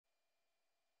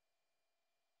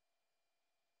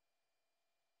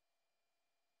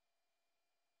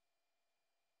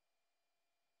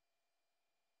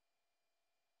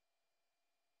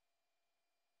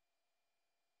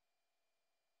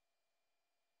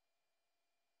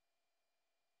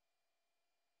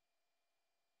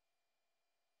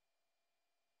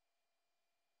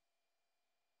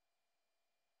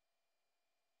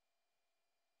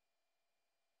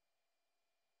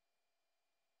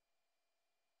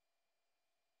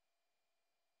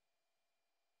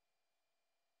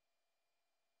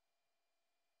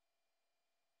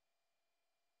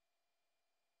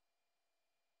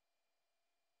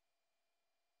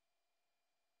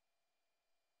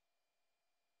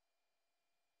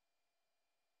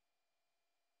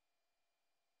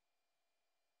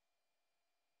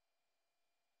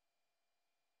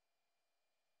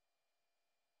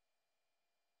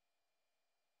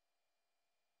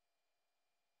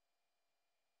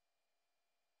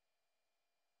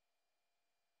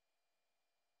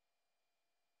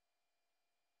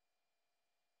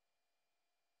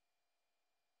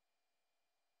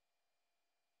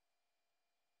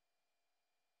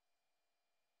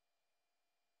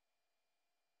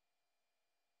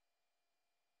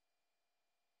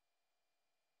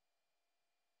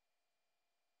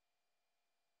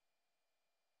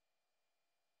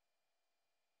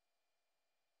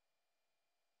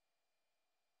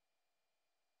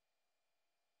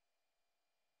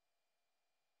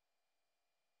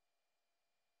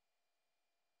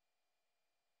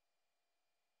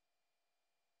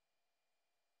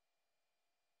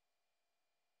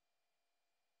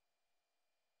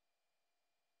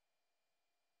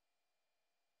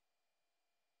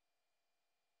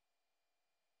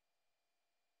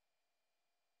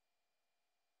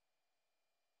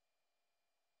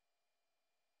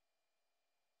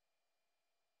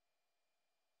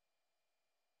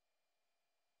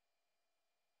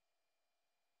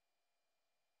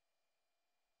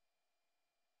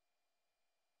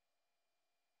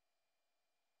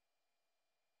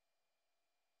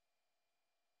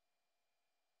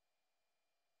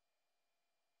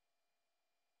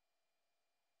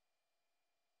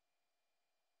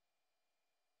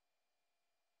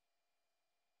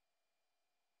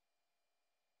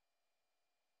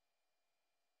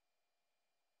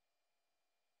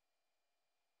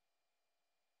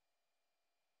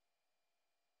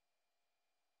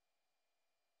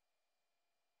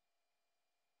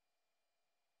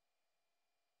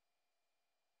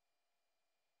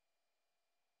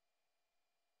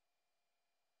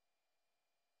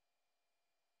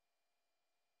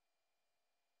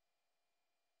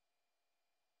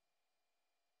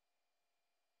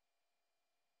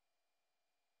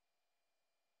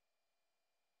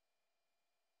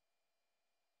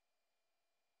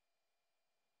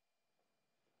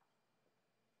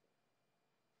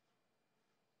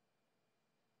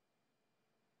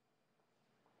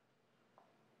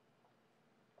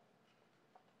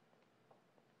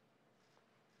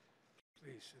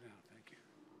Please sit down. Thank you.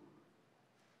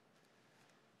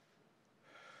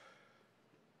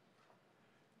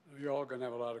 You're all going to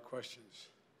have a lot of questions,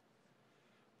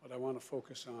 but I want to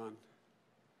focus on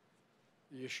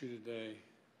the issue today,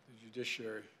 the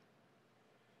judiciary,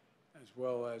 as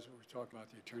well as what we're talking about,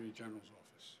 the Attorney General's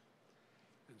office.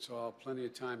 And so I'll have plenty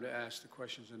of time to ask the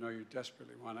questions I know you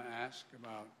desperately want to ask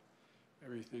about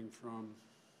everything from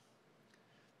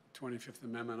the 25th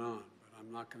Amendment on, but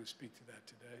I'm not going to speak to that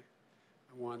today.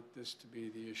 I want this to be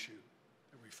the issue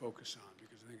that we focus on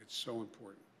because I think it's so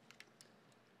important.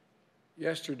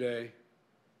 Yesterday,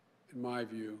 in my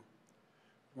view,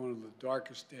 one of the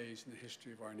darkest days in the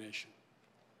history of our nation.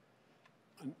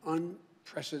 An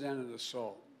unprecedented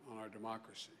assault on our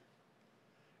democracy.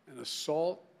 An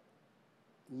assault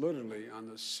literally on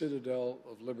the citadel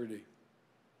of liberty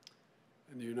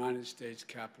in the United States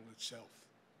Capitol itself.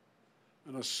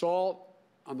 An assault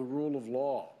on the rule of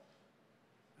law.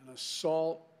 An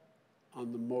assault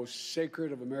on the most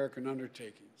sacred of American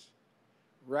undertakings,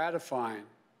 ratifying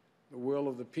the will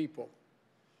of the people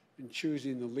in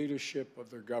choosing the leadership of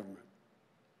their government.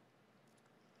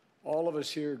 All of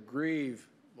us here grieve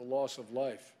the loss of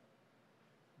life,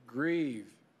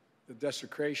 grieve the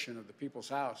desecration of the people's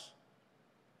house.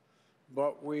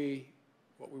 But what we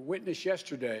witnessed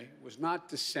yesterday was not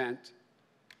dissent,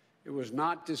 it was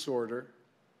not disorder,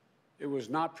 it was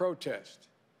not protest,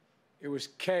 it was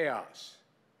chaos.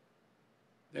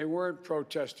 They weren't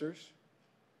protesters.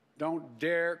 Don't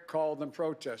dare call them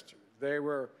protesters. They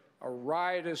were a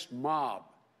riotous mob,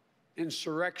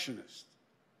 insurrectionists,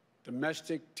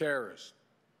 domestic terrorists.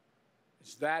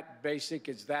 It's that basic,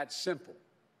 it's that simple.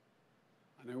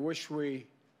 And I wish we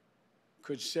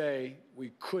could say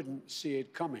we couldn't see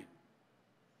it coming.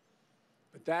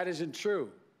 But that isn't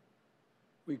true.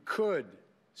 We could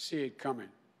see it coming.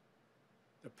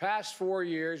 The past 4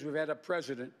 years, we've had a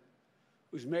president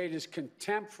who's made his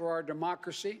contempt for our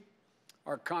democracy,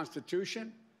 our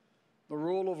Constitution, the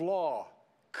rule of law,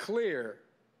 clear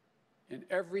in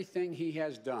everything he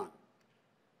has done.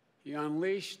 He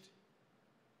unleashed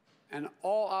an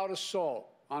all-out assault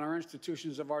on our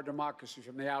institutions of our democracy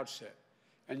from the outset.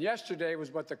 And yesterday was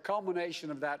but the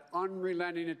culmination of that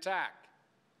unrelenting attack.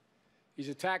 He's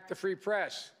attacked the free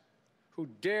press, who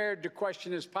dared to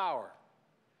question his power,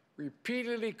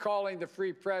 repeatedly calling the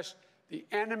free press the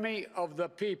enemy of the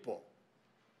people.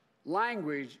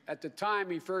 Language, at the time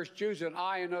he first used it,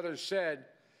 I and others said,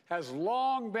 has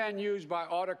long been used by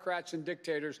autocrats and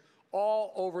dictators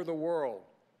all over the world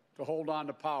to hold on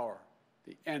to power,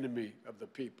 the enemy of the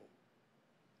people.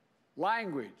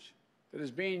 Language that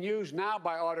is being used now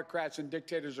by autocrats and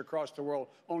dictators across the world,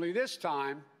 only this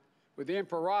time with the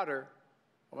imperator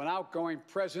of an outgoing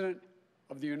president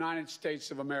of the United States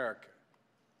of America.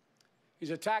 He's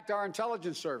attacked our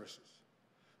intelligence services,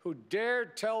 who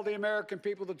dared tell the American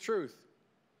people the truth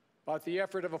about the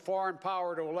effort of a foreign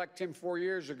power to elect him 4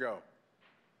 years ago,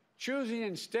 choosing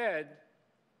instead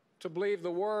to believe the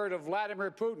word of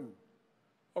Vladimir Putin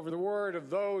over the word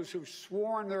of those who've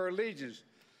sworn their allegiance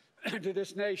to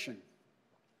this nation,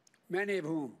 many of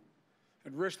whom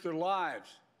had risked their lives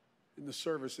in the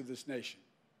service of this nation.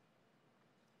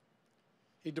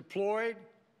 He deployed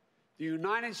the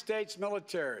United States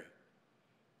military,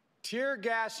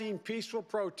 tear-gassing peaceful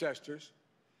protesters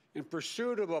in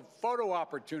pursuit of a photo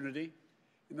opportunity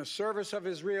in the service of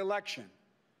his re-election,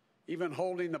 even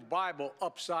holding the Bible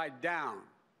upside down.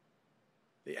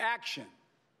 The action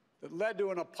that led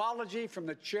to an apology from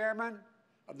the chairman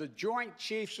of the Joint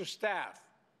Chiefs of Staff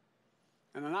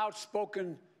and an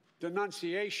outspoken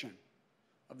denunciation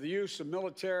of the use of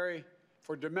military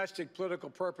for domestic political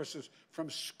purposes from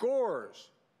scores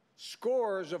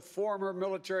of former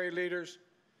military leaders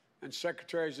and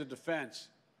secretaries of defense,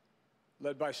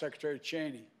 led by Secretary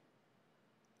Cheney.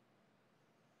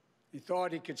 He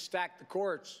thought he could stack the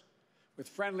courts with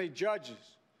friendly judges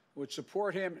who would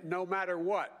support him no matter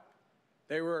what.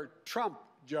 They were Trump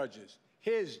judges,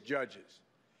 his judges.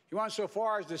 He went so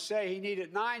far as to say he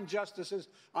needed 9 justices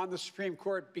on the Supreme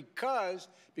Court because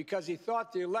he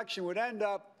thought the election would end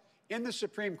up in the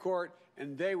Supreme Court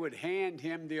and they would hand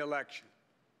him the election.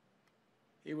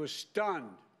 He was stunned,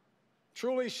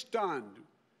 truly stunned,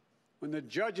 when the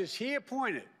judges he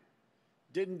appointed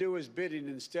didn't do his bidding,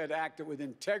 instead acted with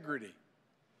integrity,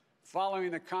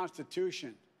 following the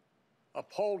Constitution,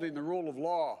 upholding the rule of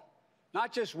law,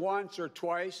 not just once or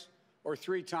twice or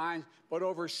 3 times, but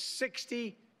over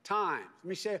 60 times. Let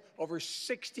me say over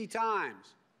 60 times.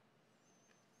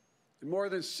 In more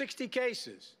than 60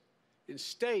 cases, in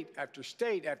state after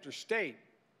state after state.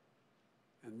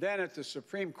 And then at the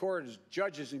Supreme Court, as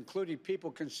judges, including people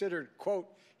considered, quote,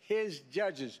 his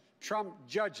judges, Trump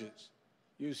judges,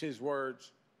 use his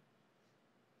words,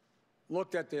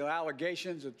 looked at the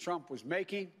allegations that Trump was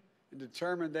making and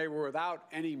determined they were without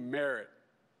any merit.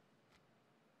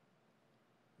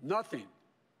 Nothing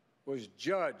was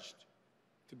judged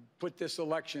to put this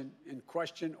election in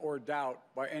question or doubt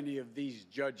by any of these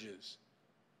judges.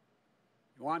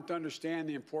 You want to understand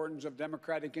the importance of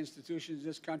democratic institutions in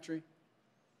this country?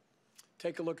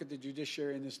 Take a look at the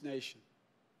judiciary in this nation.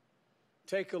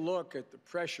 Take a look at the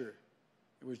pressure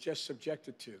it was just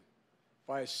subjected to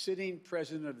by a sitting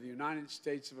president of the United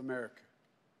States of America.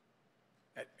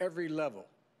 At every level,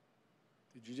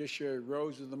 the judiciary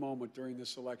rose to the moment during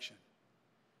this election,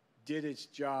 did its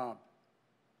job,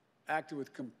 acted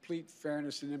with complete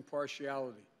fairness and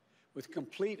impartiality, with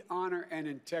complete honor and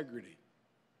integrity.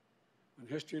 When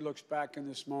history looks back in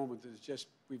this moment that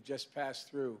we've just passed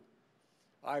through,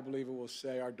 I believe it will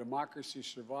say our democracy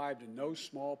survived in no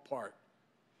small part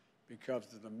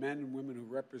because of the men and women who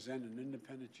represent an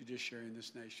independent judiciary in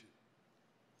this nation.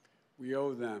 We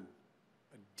owe them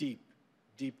a deep,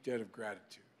 deep debt of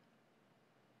gratitude.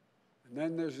 And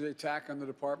then there's the attack on the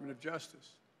Department of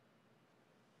Justice,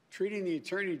 treating the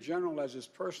Attorney General as his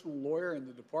personal lawyer and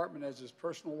the department as his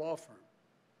personal law firm.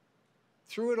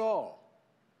 Through it all,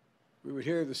 we would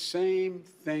hear the same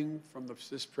thing from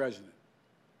this president.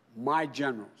 My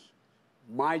generals,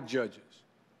 my judges,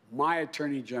 my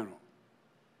Attorney General.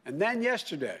 And then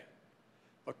yesterday,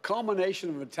 a culmination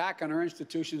of an attack on our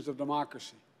institutions of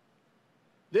democracy.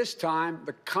 This time,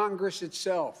 the Congress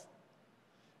itself,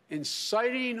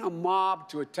 inciting a mob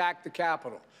to attack the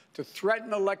Capitol, to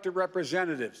threaten elected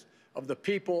representatives of the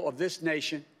people of this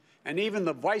nation, and even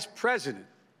the Vice President,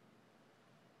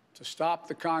 to stop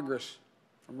the Congress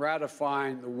from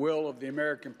ratifying the will of the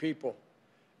American people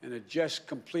in a just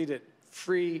completed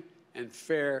free and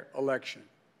fair election.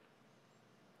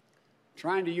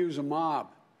 Trying to use a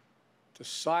mob to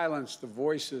silence the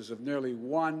voices of nearly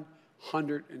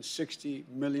 160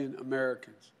 million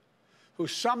Americans who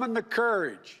summoned the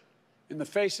courage in the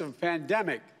face of a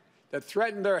pandemic that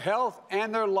threatened their health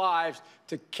and their lives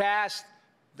to cast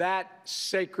that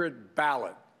sacred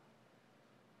ballot.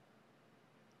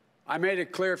 I made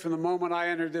it clear from the moment I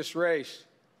entered this race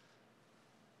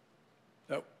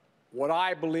that what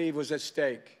I believe was at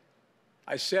stake.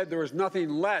 I said there was nothing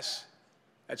less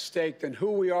at stake than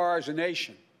who we are as a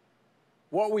nation,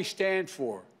 what we stand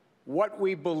for, what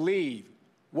we believe,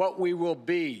 what we will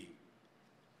be.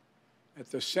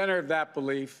 At the center of that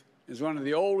belief is one of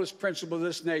the oldest principles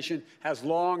this nation has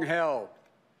long held.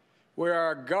 We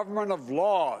are a government of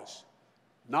laws,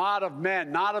 not of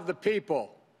men, not of the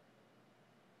people,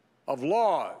 of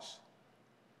laws.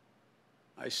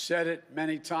 I said it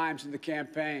many times in the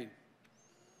campaign.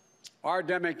 Our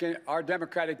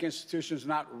democratic institutions are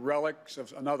not relics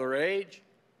of another age.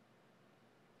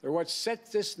 They're what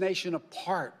sets this nation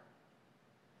apart.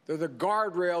 They're the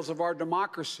guardrails of our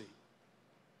democracy.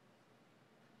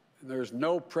 And there's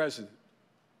no president.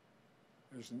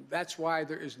 That's why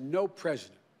there is no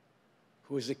president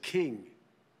who is a king.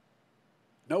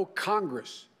 No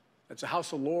Congress that's a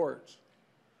House of Lords.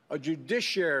 A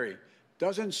judiciary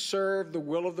doesn't serve the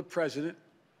will of the president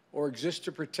or exist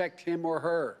to protect him or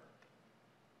her.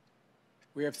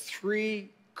 We have three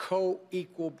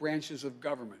co-equal branches of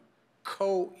government,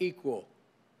 co-equal.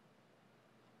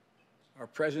 Our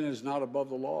president is not above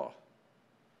the law.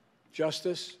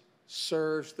 Justice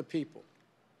serves the people.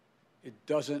 It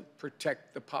doesn't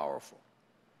protect the powerful.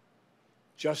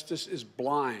 Justice is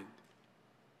blind.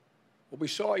 What we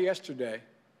saw yesterday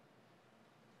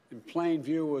in plain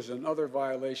view was another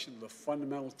violation of the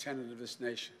fundamental tenet of this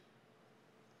nation.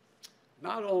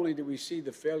 Not only do we see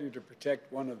the failure to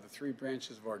protect one of the three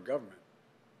branches of our government,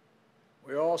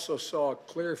 we also saw a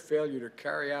clear failure to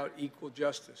carry out equal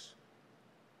justice.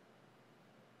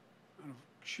 I'm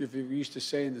sure if you used to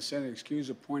say in the Senate,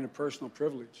 excuse a point of personal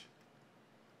privilege.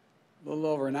 A little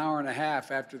over an hour and a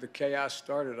half after the chaos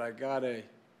started, I got a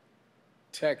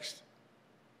text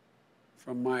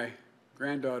from my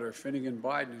granddaughter, Finnegan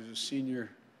Biden, who's a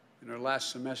senior in her last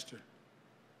semester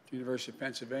at the University of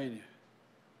Pennsylvania.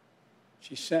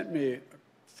 She sent me a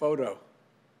photo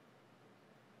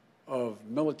of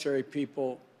military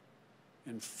people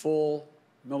in full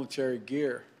military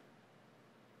gear,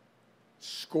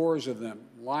 scores of them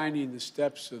lining the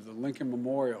steps of the Lincoln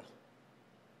Memorial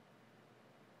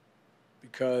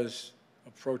because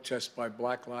of protests by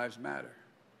Black Lives Matter.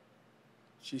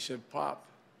 She said, "Pop,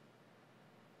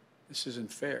 this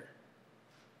isn't fair.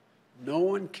 No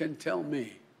one can tell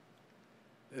me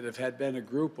that if had been a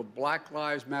group of Black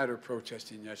Lives Matter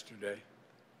protesting yesterday,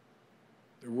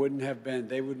 they wouldn't have been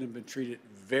treated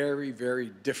very, very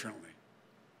differently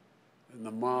than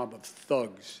the mob of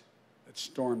thugs that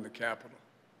stormed the Capitol.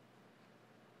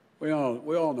 We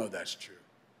all know that's true.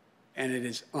 And it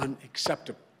is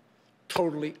unacceptable,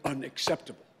 totally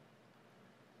unacceptable.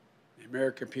 The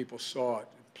American people saw it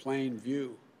in plain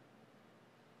view,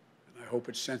 and I hope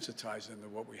it sensitized them to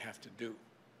what we have to do.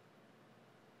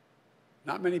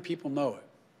 Not many people know it.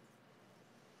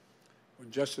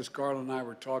 When Justice Garland and I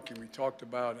were talking, we talked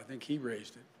about, I think he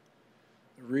raised it,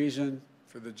 the reason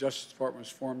for the Justice Department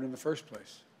was formed in the first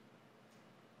place.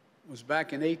 It was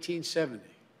back in 1870.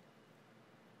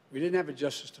 We didn't have a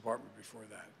Justice Department before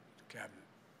that, the cabinet.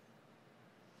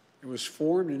 It was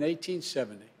formed in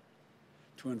 1870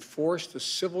 to enforce the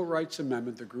Civil Rights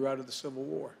Amendment that grew out of the Civil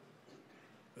War,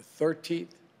 the 13th,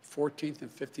 14th,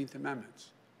 and 15th Amendments,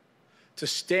 to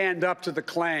stand up to the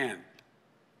Klan,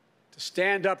 to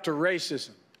stand up to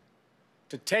racism,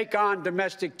 to take on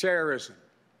domestic terrorism.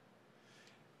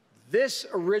 This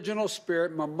original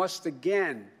spirit must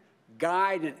again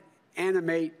guide and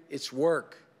animate its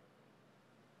work.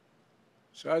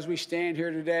 So as we stand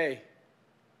here today,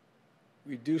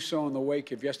 we do so in the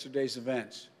wake of yesterday's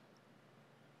events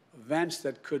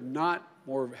that could not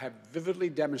more have vividly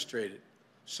demonstrated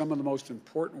some of the most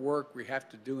important work we have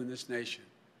to do in this nation.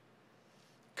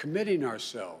 Committing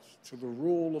ourselves to the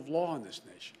rule of law in this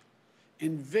nation,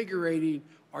 invigorating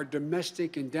our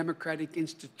domestic and democratic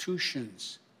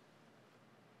institutions,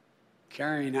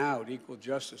 carrying out equal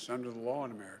justice under the law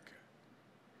in America.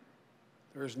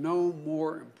 There is no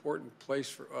more important place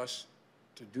for us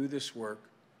to do this work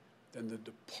than the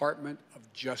Department of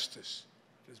Justice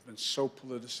that has been so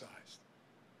politicized.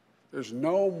 There's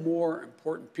no more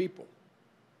important people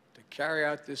to carry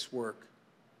out this work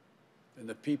than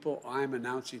the people I'm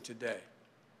announcing today.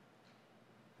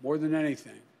 More than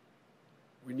anything,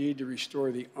 we need to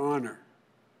restore the honor,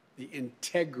 the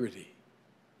integrity,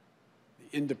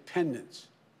 the independence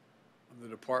of the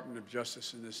Department of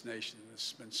Justice in this nation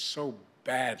that's been so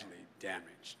badly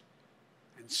damaged.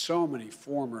 And so many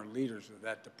former leaders of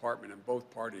that department in both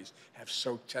parties have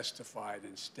so testified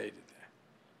and stated that.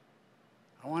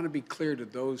 I want to be clear to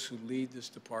those who lead this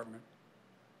department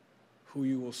who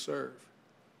you will serve.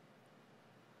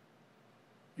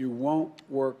 You won't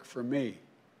work for me.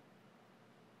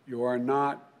 You are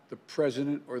not the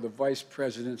president or the vice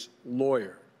president's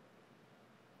lawyer.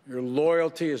 Your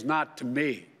loyalty is not to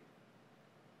me.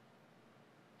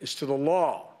 It's to the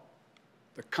law,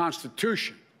 the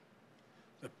Constitution,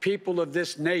 the people of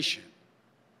this nation,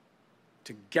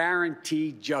 to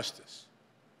guarantee justice.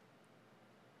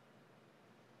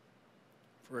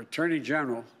 For Attorney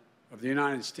General of the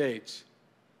United States,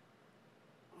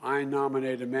 I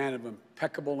nominate a man of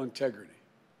impeccable integrity,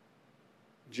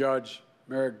 Judge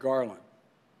Merrick Garland,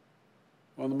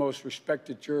 one of the most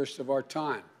respected jurists of our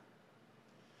time,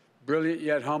 brilliant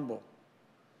yet humble,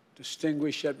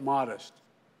 distinguished yet modest,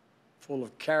 full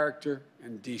of character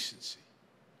and decency.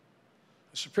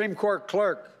 The Supreme Court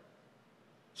clerk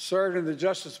served in the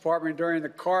Justice Department during the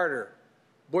Carter,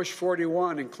 Bush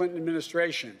 41, and Clinton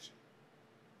administrations,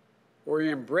 where he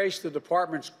embraced the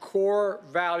department's core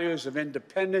values of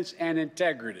independence and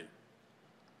integrity.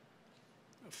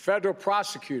 A federal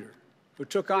prosecutor who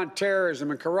took on terrorism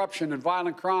and corruption and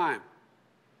violent crime,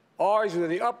 always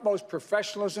with the utmost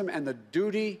professionalism and the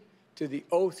duty to the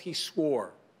oath he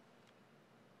swore.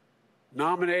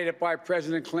 Nominated by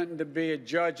President Clinton to be a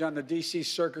judge on the D.C.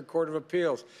 Circuit Court of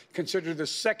Appeals, considered the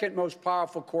second most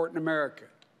powerful court in America.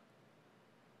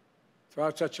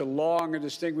 Throughout such a long and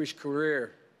distinguished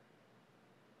career,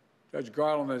 Judge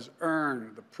Garland has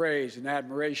earned the praise and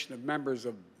admiration of members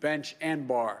of bench and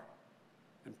bar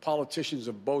and politicians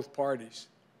of both parties.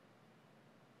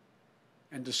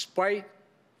 And despite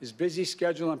his busy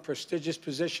schedule and prestigious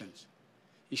positions,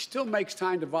 he still makes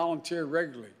time to volunteer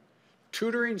regularly,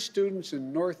 tutoring students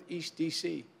in Northeast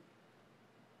D.C.,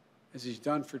 as he's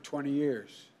done for 20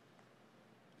 years.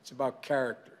 It's about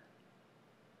character.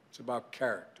 It's about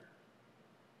character.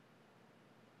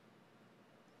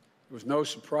 It was no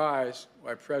surprise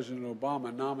why President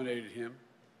Obama nominated him,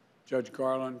 Judge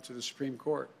Garland, to the Supreme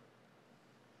Court.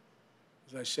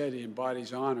 As I said, he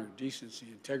embodies honor, decency,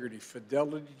 integrity,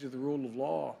 fidelity to the rule of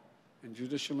law, and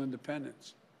judicial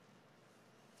independence.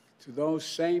 To those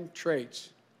same traits,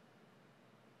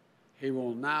 he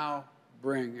will now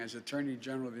bring, as Attorney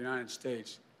General of the United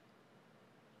States,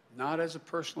 not as a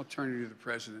personal attorney to the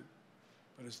president,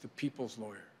 but as the people's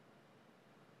lawyer.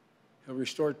 He'll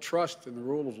restore trust in the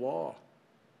rule of law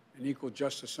and equal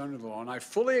justice under the law. And I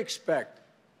fully expect,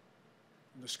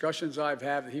 in discussions I've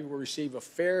had, that he will receive a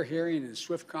fair hearing and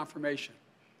swift confirmation.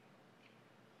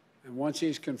 And once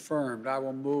he's confirmed, I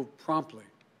will move promptly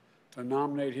to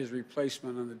nominate his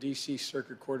replacement on the D.C.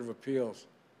 Circuit Court of Appeals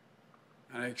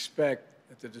and I expect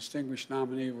that the distinguished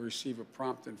nominee will receive a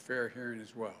prompt and fair hearing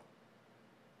as well.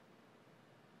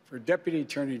 For Deputy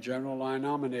Attorney General, I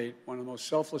nominate one of the most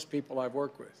selfless people I've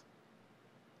worked with,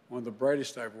 one of the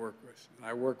brightest I've worked with, and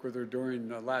I worked with her during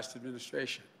the last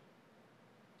administration,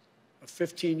 a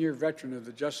 15-year veteran of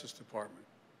the Justice Department,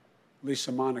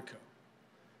 Lisa Monaco.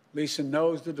 Lisa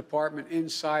knows the department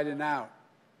inside and out.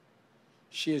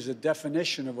 She is the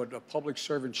definition of what a public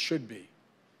servant should be: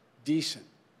 decent,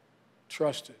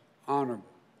 trusted, honorable.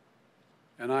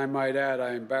 And I might add,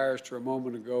 I embarrassed her a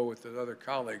moment ago with the other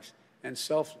colleagues, and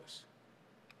selfless.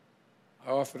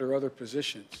 I offered her other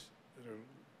positions that are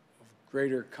of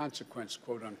greater consequence,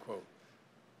 quote unquote,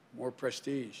 more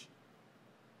prestige.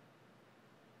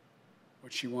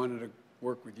 But she wanted to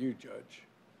work with you, Judge.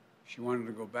 She wanted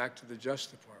to go back to the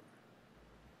Justice Department.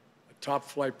 A top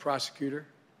flight prosecutor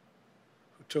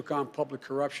who took on public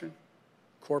corruption,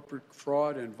 corporate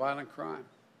fraud, and violent crime.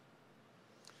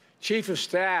 Chief of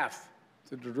Staff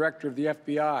to the Director of the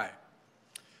FBI,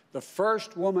 the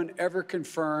first woman ever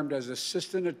confirmed as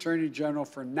Assistant Attorney General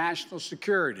for National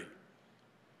Security,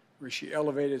 where she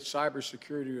elevated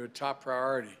cybersecurity to a top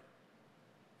priority,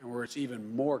 and where it's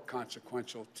even more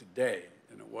consequential today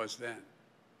than it was then.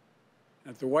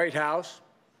 At the White House,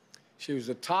 she was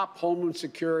the top Homeland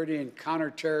Security and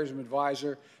counterterrorism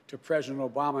advisor to President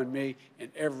Obama and me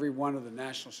in every one of the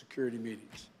national security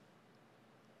meetings.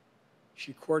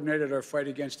 She coordinated our fight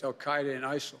against al-Qaeda and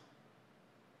ISIL.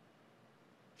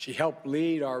 She helped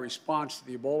lead our response to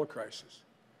the Ebola crisis.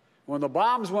 When the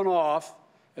bombs went off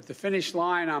at the finish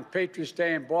line on Patriots'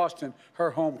 Day in Boston,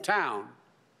 her hometown,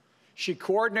 she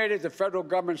coordinated the federal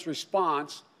government's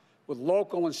response with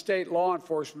local and state law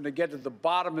enforcement to get to the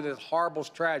bottom of this horrible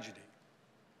tragedy.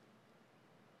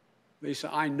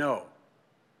 Lisa, I know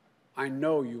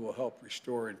you will help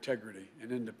restore integrity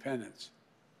and independence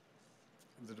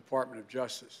of the Department of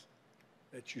Justice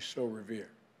that you so revere.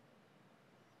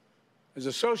 As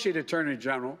Associate Attorney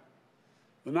General,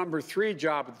 the number 3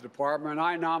 job at the department,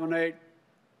 I nominate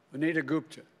Vanita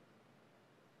Gupta,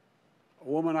 a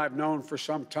woman I've known for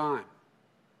some time,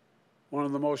 one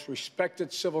of the most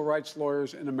respected civil rights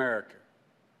lawyers in America.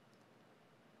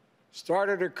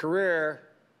 Started her career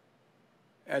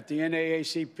at the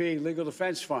NAACP Legal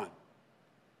Defense Fund,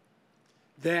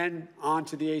 then on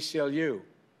to the ACLU,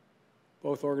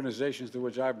 both organizations to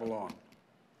which I belong,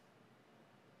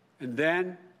 and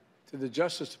then to the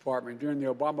Justice Department during the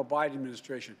Obama-Biden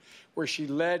administration, where she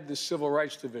led the Civil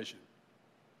Rights Division.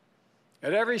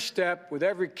 At every step, with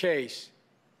every case,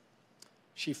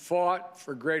 she fought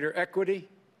for greater equity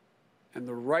and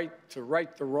the right to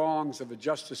right the wrongs of a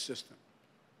justice system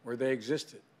where they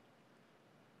existed.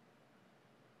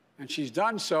 And she's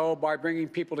done so by bringing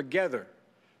people together,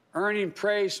 earning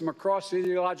praise from across the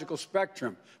ideological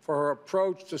spectrum for her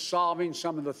approach to solving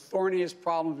some of the thorniest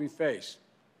problems we face.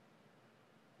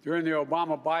 During the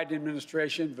Obama-Biden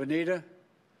administration, Vanita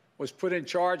was put in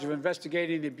charge of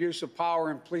investigating the abuse of power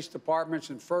in police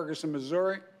departments in Ferguson,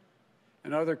 Missouri,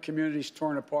 and other communities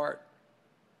torn apart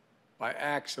by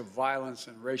acts of violence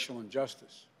and racial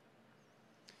injustice.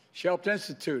 She helped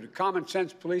institute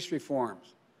common-sense police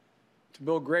reforms to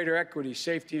build greater equity,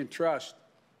 safety, and trust.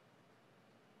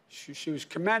 She was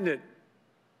commended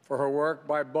for her work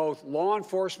by both law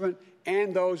enforcement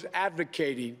and those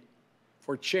advocating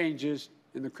for changes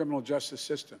in the criminal justice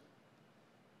system.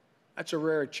 That's a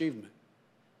rare achievement,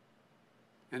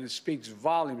 and it speaks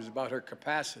volumes about her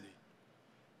capacity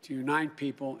to unite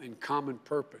people in common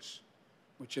purpose,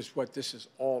 which is what this is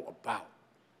all about,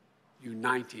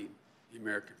 uniting the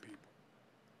American people.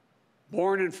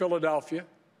 Born in Philadelphia,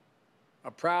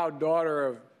 a proud daughter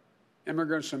of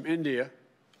immigrants from India.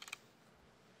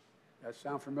 That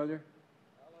sound familiar?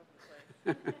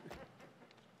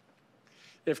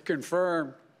 If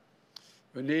confirmed,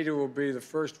 Vanita will be the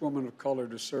first woman of color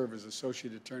to serve as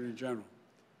Associate Attorney General.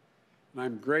 And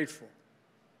I'm grateful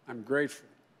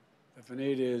that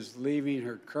Vanita is leaving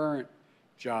her current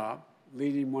job,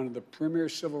 leading one of the premier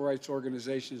civil rights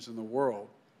organizations in the world,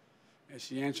 as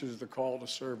she answers the call to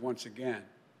serve once again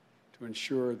to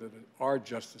ensure that our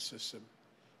justice system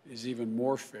is even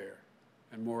more fair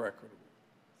and more equitable.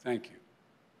 Thank you.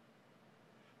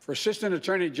 For Assistant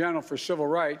Attorney General for Civil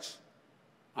Rights,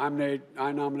 I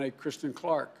nominate Kristen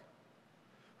Clark,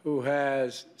 who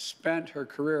has spent her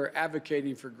career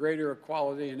advocating for greater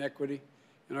equality and equity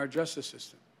in our justice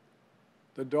system.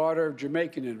 The daughter of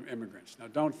Jamaican immigrants. Now,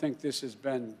 don't think this has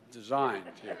been designed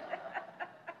here.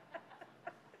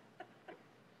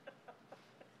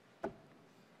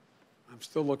 I'm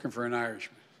still looking for an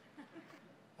Irishman.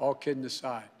 All kidding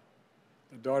aside,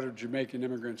 the daughter of Jamaican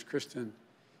immigrants, Kristen,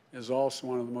 is also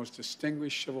one of the most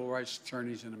distinguished civil rights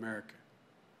attorneys in America.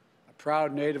 A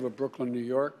proud native of Brooklyn, New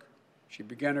York, she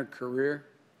began her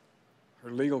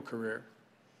legal career,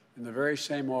 in the very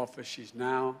same office she's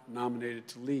now nominated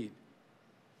to lead.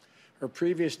 Her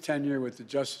previous tenure with the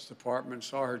Justice Department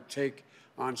saw her take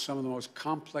on some of the most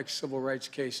complex civil rights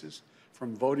cases,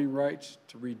 from voting rights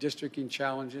to redistricting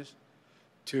challenges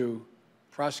to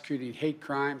prosecuting hate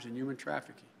crimes and human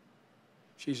trafficking.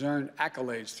 She's earned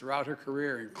accolades throughout her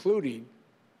career, including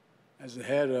as the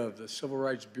head of the Civil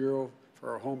Rights Bureau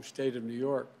for her home state of New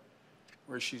York,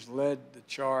 where she's led the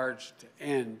charge to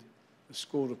end the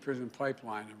school-to-prison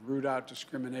pipeline and root out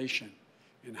discrimination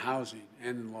in housing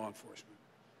and in law enforcement.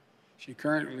 She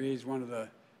currently leads one of the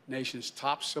nation's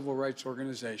top civil rights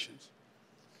organizations,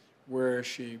 where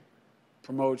she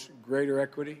promotes greater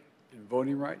equity in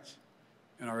voting rights,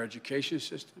 in our education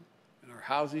system, in our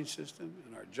housing system,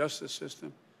 in our justice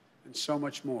system, and so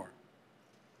much more.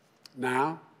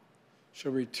 Now,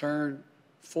 she'll return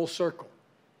full circle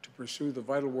to pursue the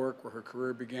vital work where her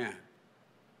career began.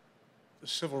 The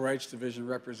Civil Rights Division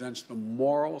represents the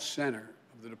moral center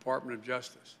of the Department of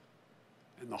Justice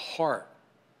and the heart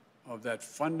of that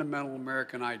fundamental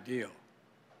American ideal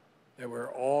that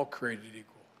we're all created equal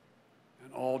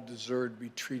and all deserve to be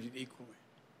treated equally.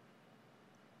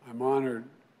 I'm honored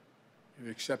you've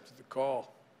accepted the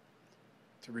call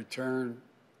to return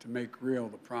to make real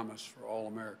the promise for all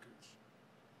Americans.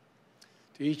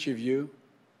 To each of you,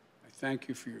 I thank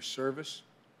you for your service,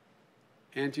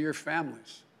 and to your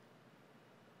families,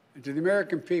 and to the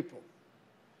American people.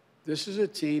 This is a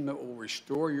team that will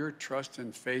restore your trust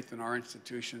and faith in our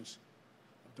institutions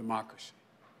of democracy.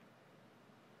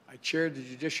 I chaired the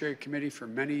Judiciary Committee for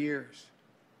many years.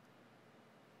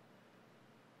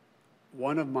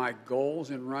 One of my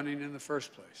goals in running in the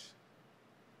first place,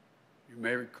 you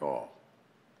may recall,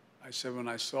 I said when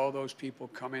I saw those people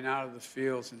coming out of the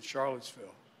fields in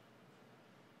Charlottesville,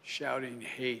 shouting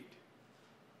hate,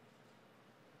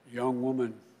 a young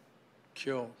woman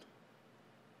killed.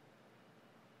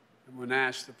 And when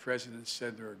asked, the president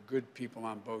said there are good people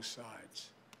on both sides.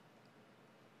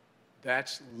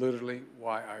 That's literally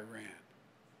why I ran.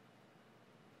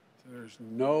 So there's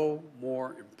no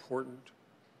more important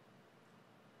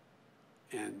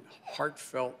and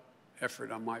heartfelt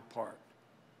effort on my part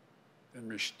than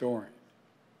restoring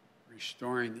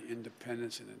the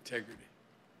independence and integrity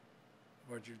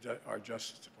of our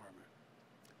Justice Department.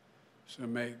 So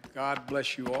may God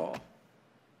bless you all.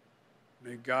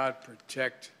 May God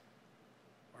protect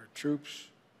our troops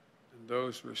and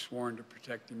those who are sworn to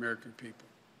protect the American people.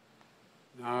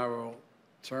 Now I will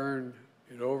turn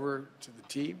it over to the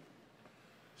team,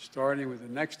 starting with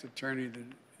the next Attorney of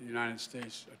the United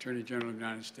States, Attorney General of the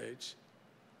United States,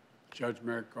 Judge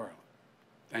Merrick Garland.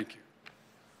 Thank you.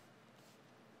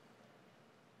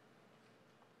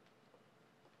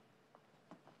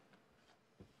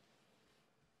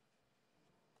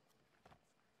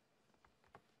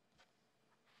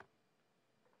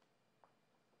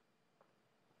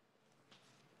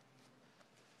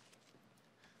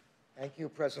 Thank you,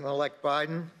 President-elect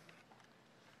Biden,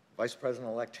 Vice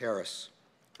President-elect Harris,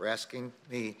 for asking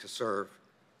me to serve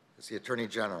as the Attorney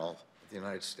General of the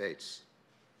United States.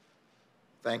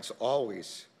 Thanks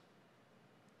always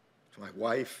to my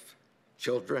wife,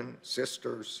 children,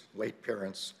 sisters, late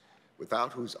parents,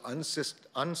 without whose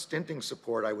unstinting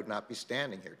support I would not be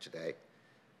standing here today.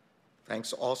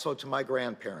 Thanks also to my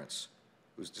grandparents,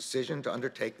 whose decision to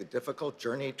undertake the difficult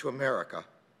journey to America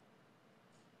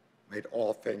made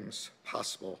all things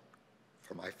possible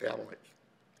for my family.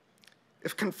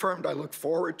 If confirmed, I look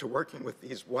forward to working with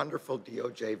these wonderful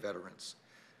DOJ veterans,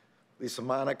 Lisa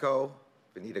Monaco,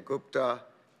 Vanita Gupta,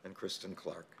 and Kristen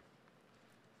Clark.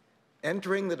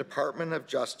 Entering the Department of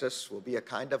Justice will be a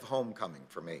kind of homecoming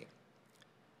for me.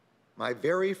 My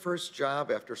very first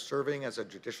job after serving as a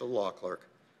judicial law clerk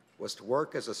was to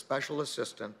work as a special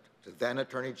assistant to then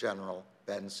Attorney General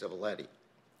Ben Civiletti.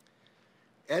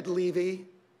 Ed Levy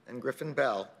and Griffin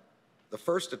Bell, the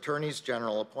first attorneys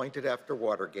general appointed after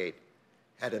Watergate,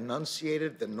 had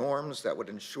enunciated the norms that would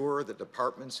ensure the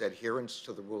department's adherence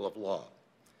to the rule of law.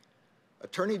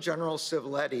 Attorney General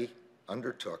Civiletti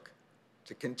undertook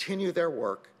to continue their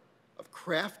work of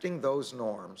crafting those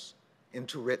norms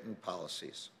into written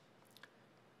policies.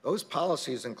 Those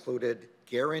policies included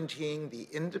guaranteeing the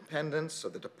independence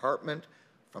of the department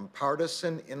from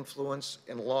partisan influence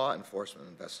in law enforcement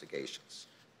investigations,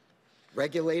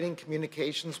 regulating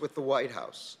communications with the White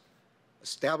House,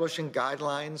 establishing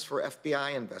guidelines for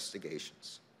FBI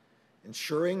investigations,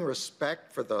 ensuring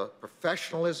respect for the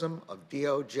professionalism of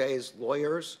DOJ's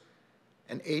lawyers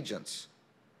and agents,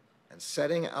 and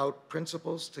setting out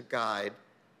principles to guide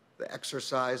the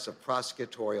exercise of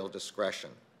prosecutorial discretion.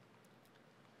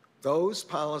 Those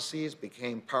policies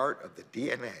became part of the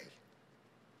DNA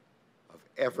of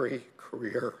every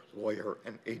career lawyer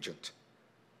and agent.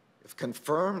 If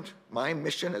confirmed, my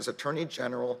mission as Attorney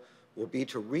General will be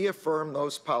to reaffirm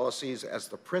those policies as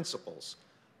the principles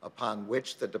upon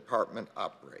which the department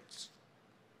operates.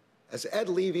 As Ed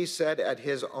Levy said at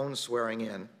his own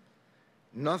swearing-in,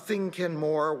 nothing can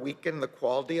more weaken the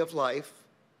quality of life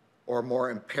or more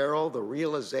imperil the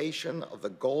realization of the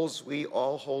goals we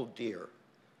all hold dear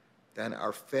than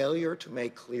our failure to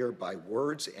make clear by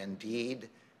words and deed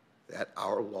that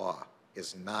our law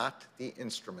is not the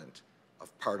instrument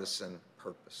of partisan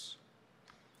purpose.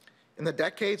 In the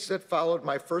decades that followed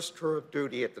my first tour of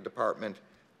duty at the department,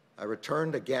 I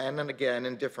returned again and again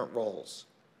in different roles.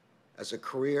 As a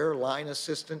career line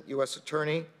assistant U.S.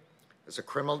 attorney, as a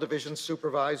criminal division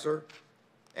supervisor,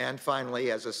 and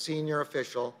finally as a senior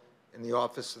official in the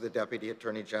Office of the Deputy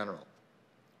Attorney General.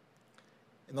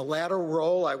 In the latter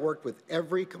role, I worked with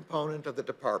every component of the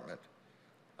department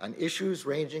on issues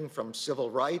ranging from civil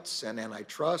rights and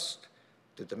antitrust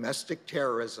to domestic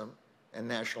terrorism and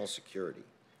national security.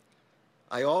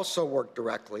 I also worked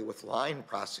directly with line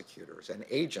prosecutors and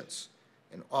agents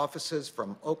in offices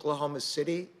from Oklahoma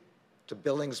City to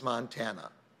Billings, Montana,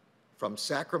 from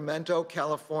Sacramento,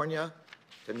 California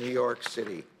to New York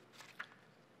City.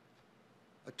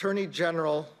 Attorney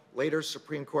General, later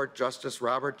Supreme Court Justice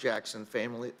Robert Jackson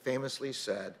famously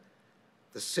said,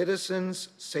 "The citizen's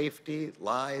safety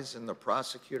lies in the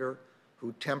prosecutor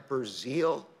who tempers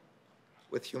zeal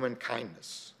with human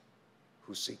kindness,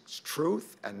 who seeks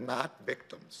truth and not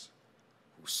victims,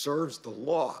 who serves the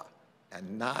law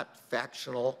and not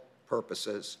factional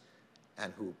purposes,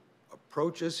 and who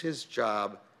approaches his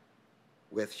job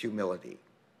with humility."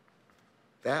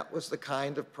 That was the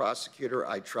kind of prosecutor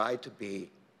I tried to be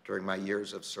during my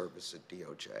years of service at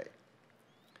DOJ.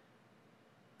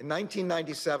 In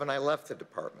 1997, I left the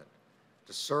department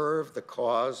to serve the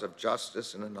cause of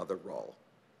justice in another role.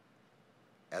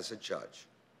 As a judge,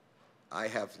 I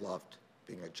have loved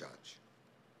being a judge.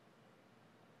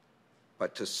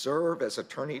 But to serve as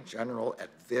Attorney General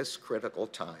at this critical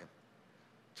time,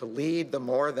 to lead the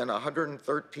more than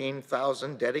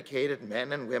 113,000 dedicated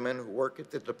men and women who work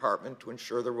at the department to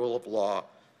ensure the rule of law,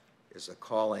 is a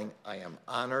calling I am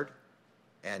honored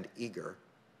and eager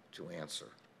to answer.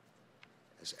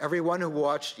 As everyone who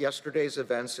watched yesterday's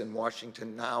events in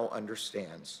Washington now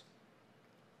understands,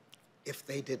 if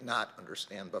they did not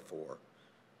understand before,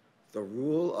 the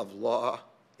rule of law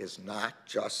is not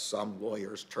just some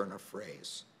lawyer's turn of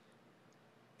phrase.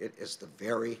 It is the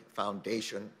very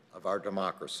foundation of our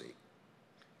democracy.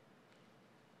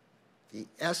 The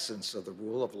essence of the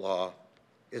rule of law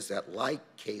is that like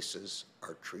cases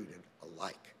are treated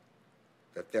alike,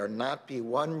 that there not be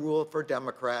one rule for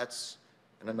Democrats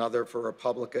and another for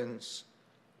Republicans,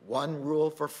 one rule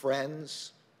for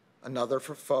friends, another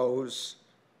for foes,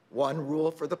 one rule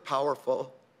for the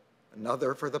powerful,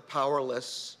 another for the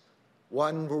powerless,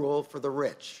 one rule for the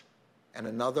rich and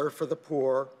another for the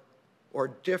poor, or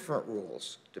different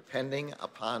rules depending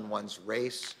upon one's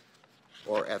race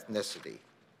or ethnicity.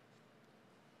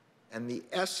 And the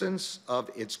essence of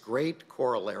its great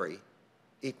corollary,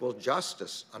 equal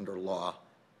justice under law,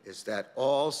 is that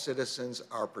all citizens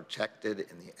are protected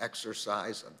in the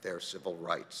exercise of their civil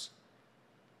rights.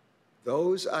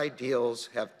 Those ideals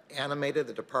have animated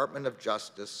the Department of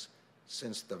Justice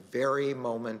since the very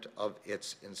moment of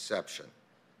its inception.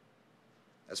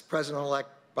 As President-elect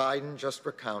Biden just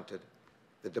recounted,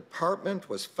 the department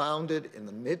was founded in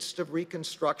the midst of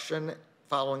Reconstruction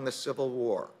following the Civil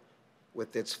War,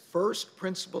 with its first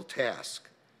principal task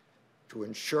to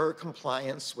ensure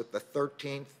compliance with the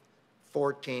 13th,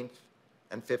 14th,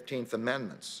 and 15th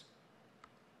Amendments.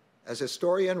 As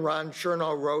historian Ron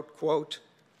Chernow wrote, quote,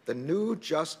 "The new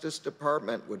Justice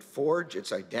Department would forge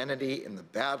its identity in the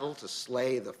battle to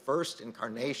slay the first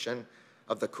incarnation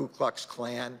of the Ku Klux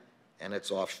Klan and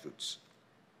its offshoots.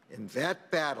 In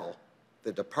that battle,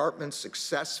 the department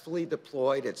successfully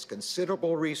deployed its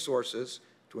considerable resources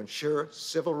to ensure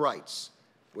civil rights,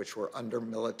 which were under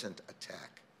militant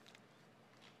attack."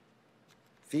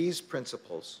 These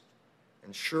principles,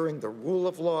 ensuring the rule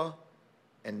of law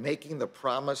and making the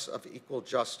promise of equal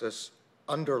justice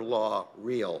under law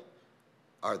real,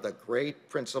 are the great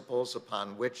principles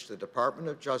upon which the Department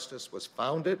of Justice was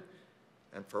founded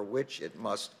and for which it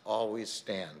must always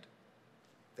stand.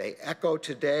 They echo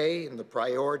today in the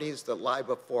priorities that lie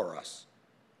before us,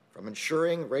 from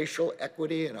ensuring racial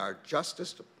equity in our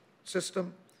justice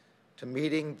system to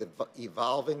meeting the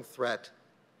evolving threat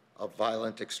of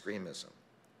violent extremism.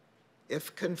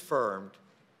 If confirmed,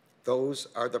 Those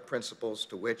are the principles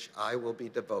to which I will be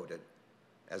devoted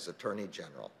as Attorney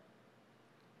General.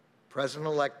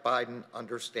 President-elect Biden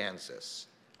understands this.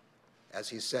 As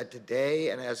he said today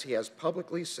and as he has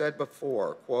publicly said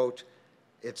before, quote,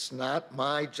 "It's not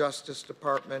my Justice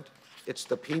Department, it's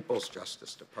the people's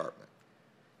Justice Department."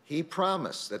 He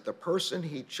promised that the person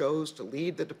he chose to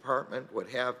lead the department would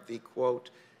have the,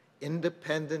 quote,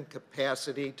 "independent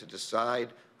capacity to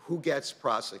decide who gets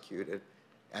prosecuted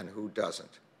and who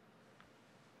doesn't."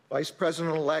 Vice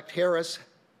President-elect Harris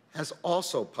has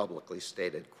also publicly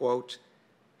stated, quote,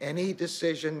 "Any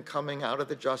decision coming out of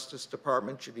the Justice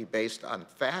Department should be based on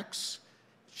facts,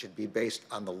 it should be based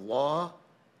on the law,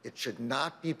 it should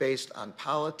not be based on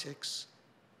politics,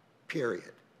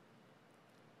 period."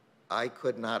 I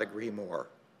could not agree more.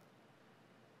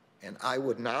 And I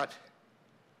would not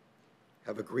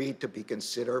have agreed to be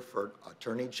considered for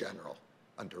Attorney General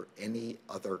under any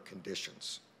other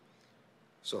conditions.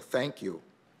 So thank you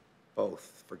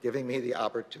both for giving me the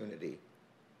opportunity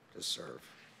to serve.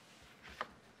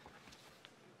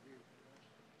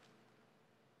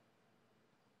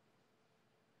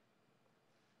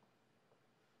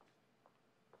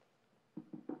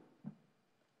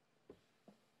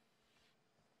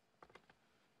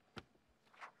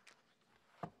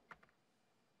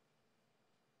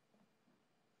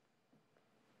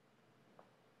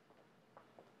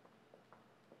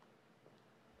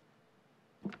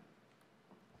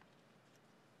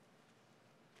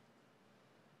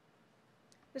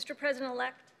 Mr.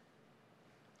 President-elect,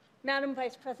 Madam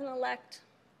Vice President-elect,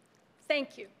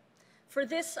 thank you for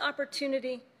this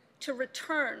opportunity to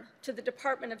return to the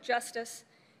Department of Justice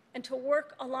and to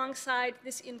work alongside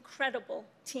this incredible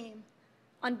team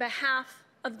on behalf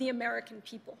of the American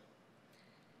people.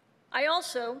 I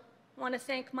also want to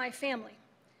thank my family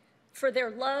for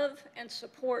their love and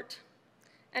support,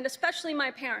 and especially my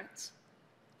parents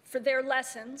for their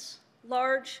lessons,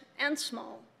 large and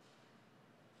small,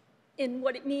 in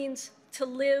what it means to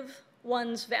live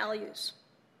one's values.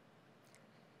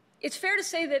 It's fair to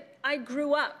say that I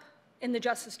grew up in the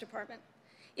Justice Department.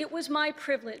 It was my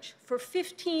privilege for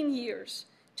 15 years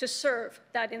to serve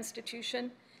that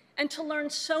institution and to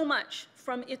learn so much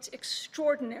from its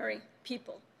extraordinary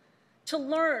people, to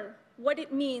learn what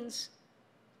it means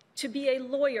to be a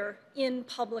lawyer in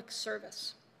public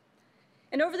service.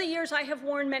 And over the years, I have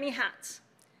worn many hats: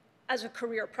 as a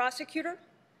career prosecutor,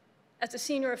 as a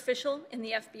senior official in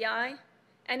the FBI,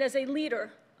 and as a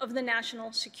leader of the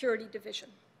National Security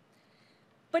Division.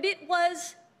 But it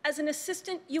was as an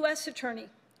assistant U.S. attorney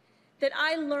that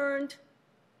I learned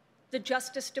the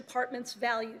Justice Department's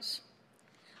values.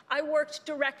 I worked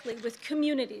directly with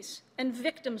communities and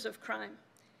victims of crime,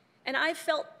 and I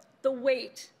felt the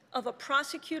weight of a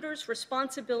prosecutor's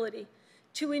responsibility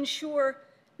to ensure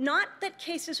not that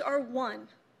cases are won,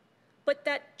 but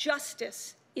that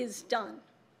justice is done,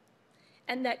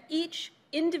 and that each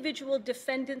individual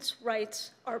defendant's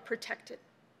rights are protected.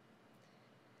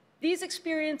 These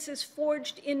experiences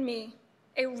forged in me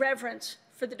a reverence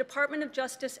for the Department of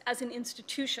Justice as an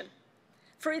institution,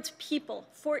 for its people,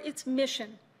 for its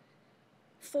mission,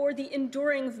 for the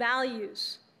enduring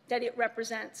values that it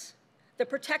represents: the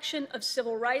protection of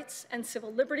civil rights and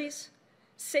civil liberties,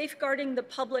 safeguarding the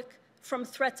public from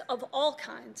threats of all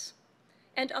kinds,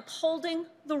 and upholding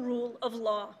the rule of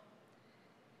law.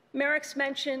 Merrick's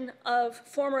mention of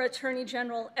former Attorney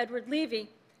General Edward Levy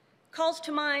calls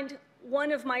to mind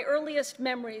one of my earliest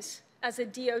memories as a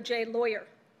DOJ lawyer.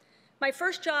 My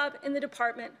first job in the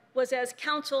department was as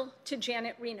counsel to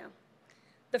Janet Reno,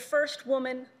 the first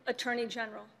woman Attorney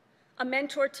General, a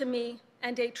mentor to me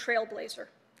and a trailblazer.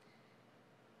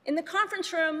 In the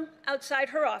conference room outside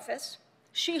her office,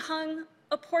 she hung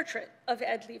a portrait of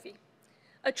Ed Levy,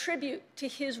 a tribute to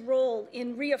his role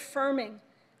in reaffirming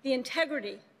the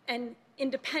integrity and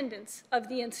independence of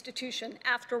the institution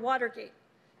after Watergate.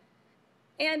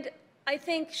 And I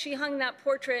think she hung that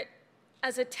portrait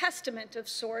as a testament of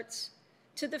sorts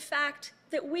to the fact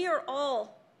that we are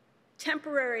all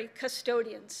temporary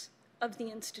custodians of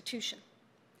the institution.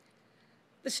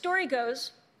 The story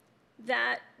goes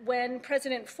that when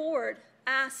President Ford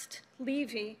asked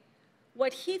Levy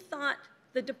what he thought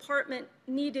the department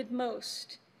needed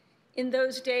most in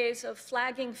those days of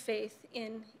flagging faith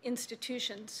in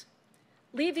institutions,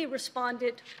 Levy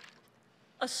responded,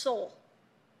 "A soul."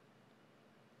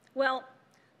 Well,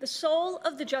 the soul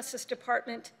of the Justice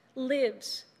Department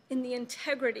lives in the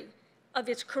integrity of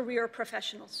its career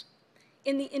professionals,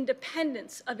 in the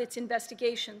independence of its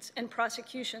investigations and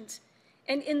prosecutions,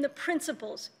 and in the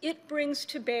principles it brings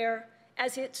to bear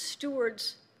as it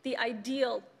stewards the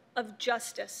ideal of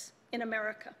justice in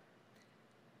America.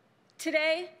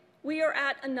 Today, we are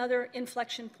at another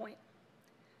inflection point.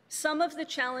 Some of the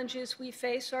challenges we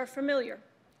face are familiar: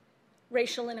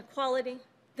 racial inequality,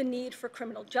 the need for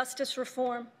criminal justice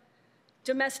reform,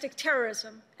 domestic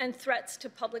terrorism, and threats to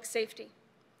public safety.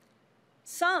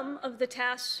 Some of the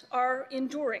tasks are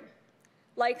enduring,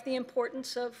 like the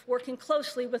importance of working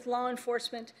closely with law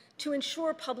enforcement to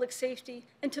ensure public safety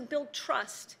and to build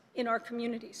trust in our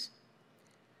communities.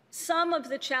 Some of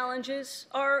the challenges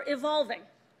are evolving,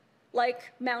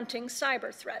 like mounting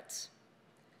cyber threats.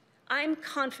 I'm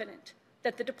confident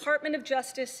that the Department of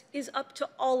Justice is up to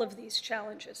all of these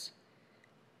challenges.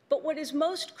 But what is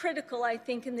most critical, I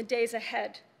think, in the days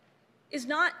ahead is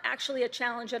not actually a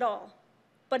challenge at all,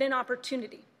 but an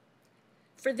opportunity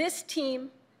for this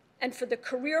team and for the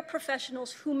career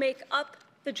professionals who make up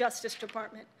the Justice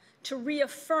Department to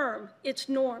reaffirm its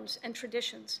norms and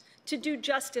traditions, to do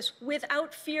justice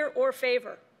without fear or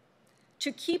favor,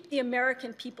 to keep the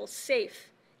American people safe,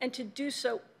 and to do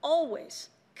so always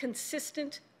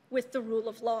consistent with the rule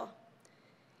of law.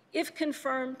 If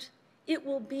confirmed, it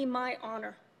will be my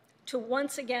honor to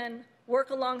once again work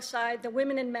alongside the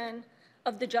women and men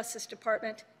of the Justice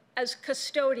Department as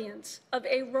custodians of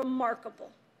a remarkable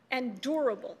and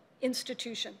durable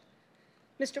institution.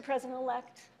 Mr.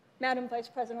 President-elect, Madam Vice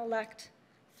President-elect,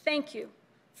 thank you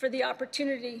for the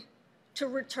opportunity to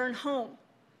return home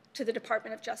to the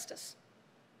Department of Justice.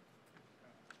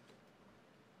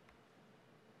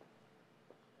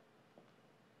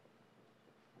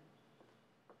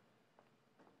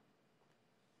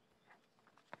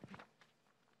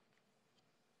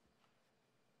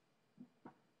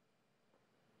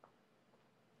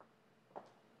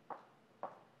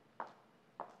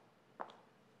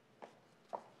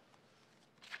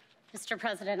 Mr.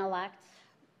 President-elect,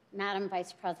 Madam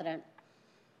Vice President,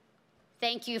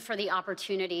 thank you for the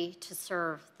opportunity to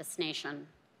serve this nation.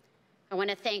 I want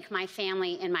to thank my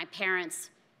family and my parents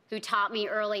who taught me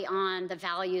early on the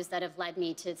values that have led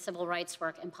me to civil rights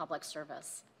work and public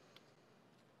service.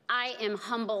 I am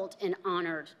humbled and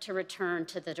honored to return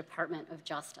to the Department of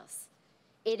Justice.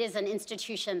 It is an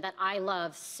institution that I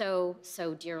love so,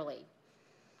 so dearly.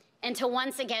 And to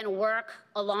once again work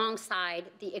alongside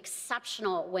the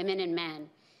exceptional women and men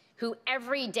who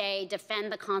every day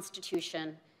defend the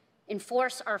Constitution,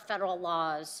 enforce our federal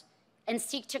laws, and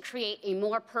seek to create a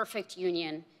more perfect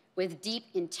union with deep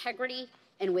integrity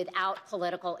and without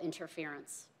political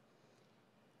interference.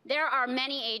 There are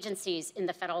many agencies in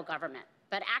the federal government,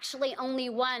 but actually only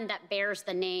one that bears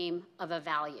the name of a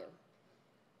value.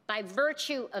 By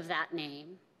virtue of that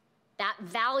name, that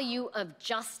value of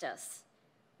justice,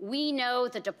 we know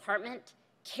the department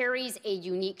carries a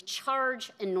unique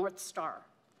charge and North Star.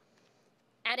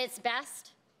 At its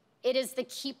best, it is the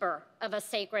keeper of a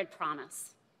sacred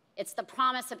promise. It's the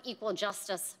promise of equal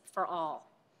justice for all,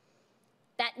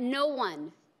 that no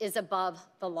one is above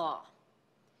the law.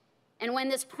 And when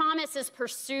this promise is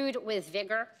pursued with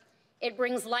vigor, it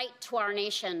brings light to our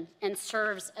nation and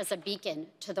serves as a beacon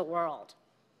to the world.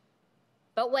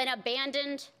 But when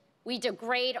abandoned, we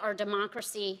degrade our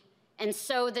democracy and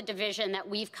sow the division that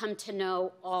we've come to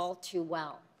know all too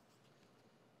well.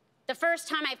 The first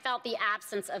time I felt the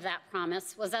absence of that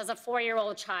promise was as a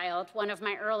 4-year-old child, one of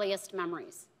my earliest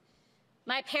memories.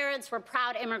 My parents were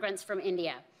proud immigrants from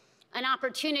India, an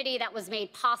opportunity that was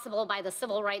made possible by the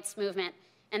Civil Rights Movement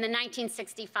and the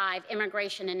 1965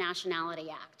 Immigration and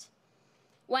Nationality Act.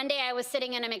 One day I was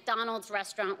sitting in a McDonald's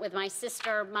restaurant with my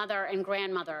sister, mother, and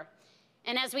grandmother.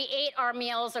 And as we ate our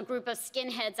meals, a group of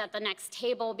skinheads at the next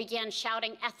table began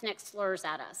shouting ethnic slurs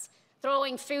at us,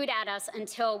 throwing food at us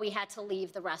until we had to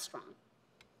leave the restaurant.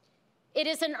 It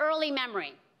is an early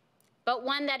memory, but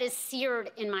one that is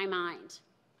seared in my mind.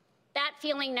 That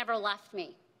feeling never left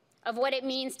me, of what it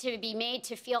means to be made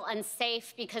to feel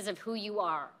unsafe because of who you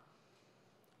are.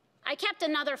 I kept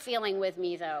another feeling with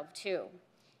me, though, too,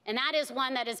 and that is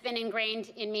one that has been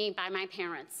ingrained in me by my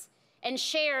parents and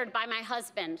shared by my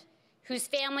husband, whose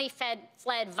family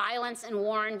fled violence and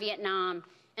war in Vietnam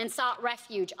and sought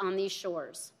refuge on these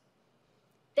shores.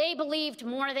 They believed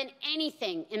more than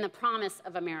anything in the promise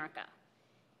of America,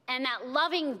 and that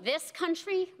loving this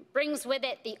country brings with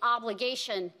it the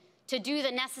obligation to do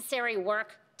the necessary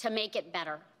work to make it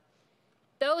better.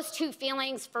 Those two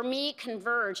feelings, for me,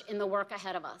 converge in the work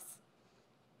ahead of us.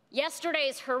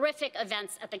 Yesterday's horrific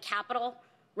events at the Capitol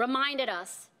reminded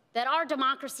us that our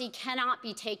democracy cannot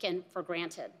be taken for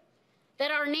granted,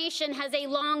 that our nation has a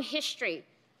long history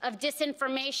of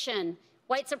disinformation,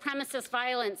 white supremacist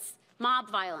violence, mob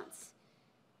violence.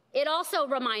 It also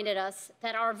reminded us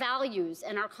that our values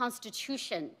and our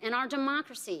Constitution and our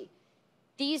democracy,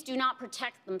 these do not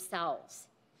protect themselves.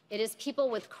 It is people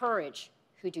with courage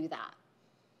who do that.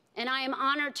 And I am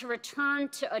honored to return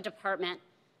to a department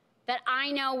that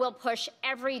I know will push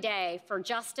every day for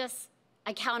justice,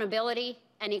 accountability,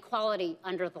 and equality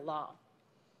under the law.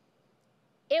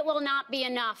 It will not be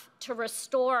enough to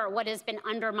restore what has been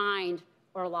undermined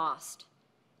or lost.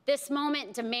 This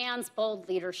moment demands bold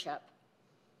leadership.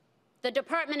 The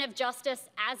Department of Justice,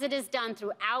 as it has done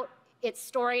throughout its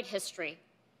storied history,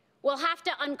 will have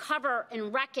to uncover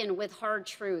and reckon with hard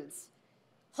truths,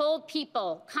 hold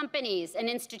people, companies, and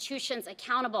institutions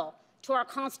accountable to our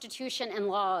Constitution and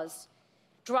laws,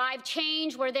 drive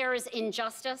change where there is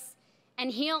injustice, and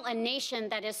heal a nation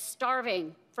that is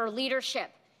starving for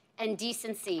leadership and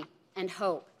decency and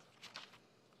hope.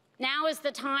 Now is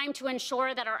the time to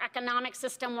ensure that our economic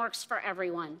system works for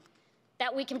everyone,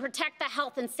 that we can protect the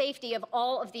health and safety of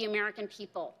all of the American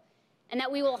people, and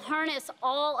that we will harness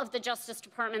all of the Justice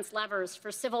Department's levers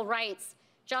for civil rights,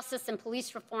 justice and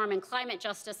police reform, and climate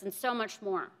justice, and so much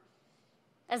more.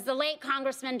 As the late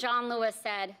Congressman John Lewis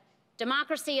said,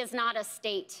 democracy is not a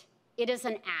state, it is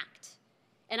an act.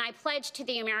 And I pledge to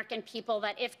the American people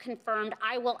that if confirmed,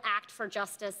 I will act for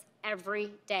justice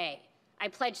every day. I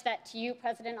pledge that to you,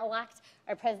 President-elect.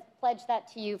 I pledge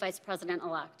that to you, Vice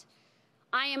President-elect.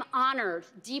 I am honored,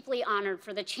 deeply honored,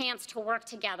 for the chance to work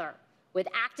together with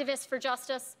activists for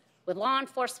justice, with law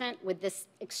enforcement, with this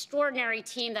extraordinary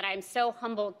team that I'm so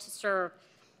humbled to serve,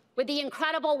 with the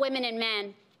incredible women and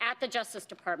men at the Justice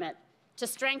Department to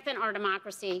strengthen our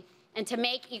democracy and to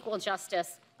make equal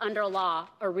justice under law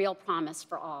a real promise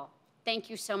for all. Thank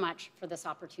you so much for this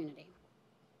opportunity.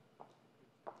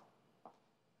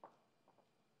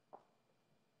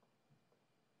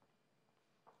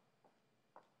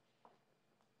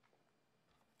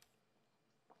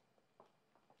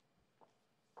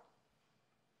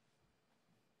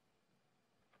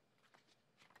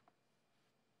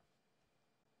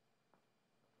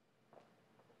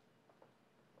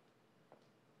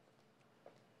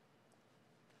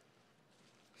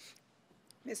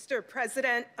 Mr.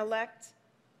 President-elect,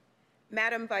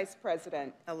 Madam Vice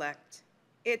President-elect,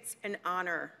 it's an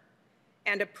honor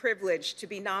and a privilege to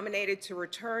be nominated to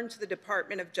return to the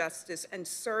Department of Justice and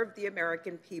serve the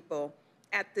American people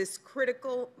at this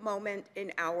critical moment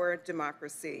in our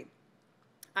democracy.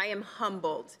 I am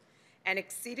humbled and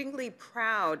exceedingly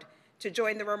proud to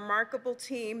join the remarkable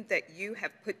team that you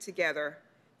have put together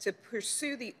to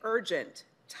pursue the urgent,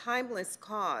 timeless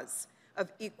cause of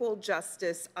equal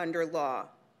justice under law.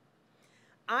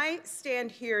 I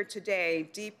stand here today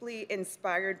deeply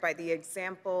inspired by the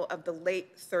example of the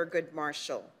late Thurgood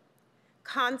Marshall,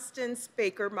 Constance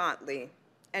Baker Motley,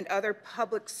 and other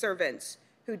public servants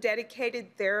who dedicated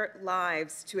their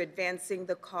lives to advancing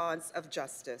the cause of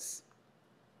justice.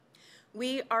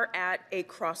 We are at a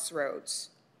crossroads.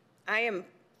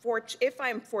 If I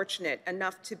am fortunate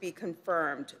enough to be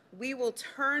confirmed, we will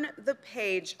turn the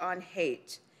page on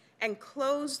hate and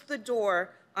close the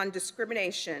door on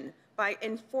discrimination by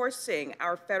enforcing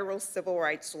our federal civil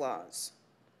rights laws.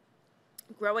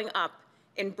 Growing up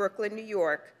in Brooklyn, New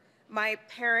York, my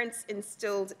parents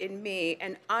instilled in me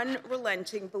an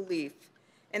unrelenting belief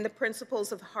in the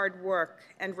principles of hard work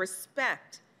and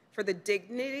respect for the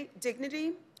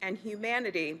dignity and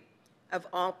humanity of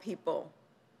all people.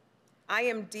 I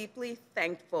am deeply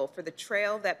thankful for the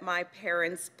trail that my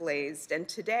parents blazed, and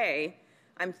today,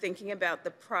 I'm thinking about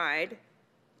the pride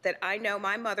that I know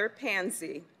my mother,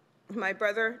 Pansy, my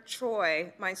brother,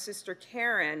 Troy, my sister,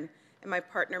 Karen, and my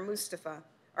partner, Mustafa,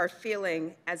 are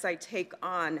feeling as I take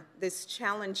on this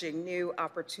challenging new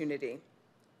opportunity.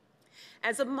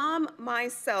 As a mom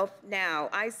myself now,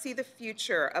 I see the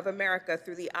future of America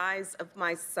through the eyes of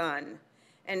my son.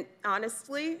 And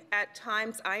honestly, at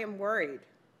times I am worried.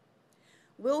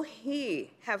 Will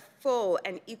he have full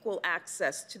and equal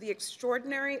access to the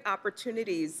extraordinary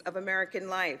opportunities of American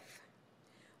life?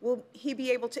 Will he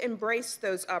be able to embrace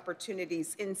those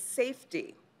opportunities in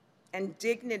safety and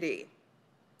dignity?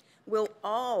 Will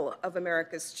all of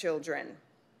America's children?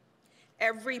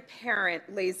 Every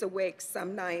parent lays awake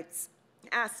some nights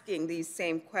asking these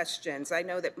same questions. I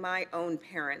know that my own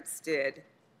parents did.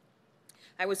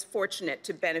 I was fortunate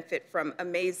to benefit from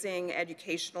amazing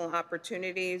educational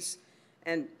opportunities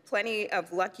and plenty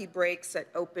of lucky breaks that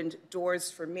opened doors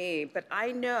for me. But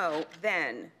I know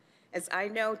then, as I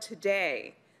know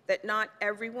today, that not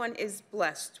everyone is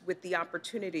blessed with the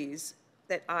opportunities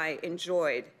that I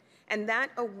enjoyed. And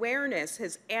that awareness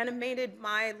has animated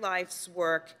my life's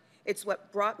work. It's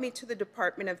what brought me to the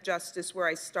Department of Justice, where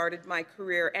I started my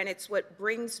career, and it's what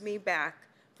brings me back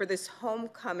for this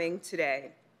homecoming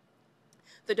today.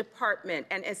 The department,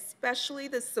 and especially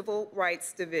the Civil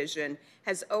Rights Division,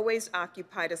 has always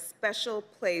occupied a special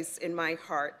place in my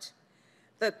heart.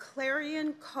 The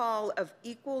clarion call of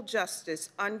equal justice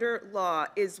under law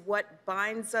is what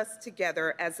binds us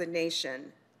together as a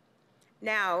nation.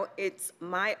 Now it's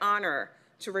my honor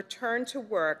to return to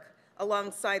work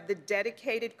alongside the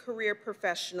dedicated career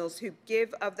professionals who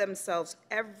give of themselves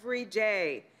every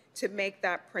day to make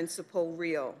that principle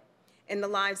real in the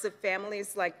lives of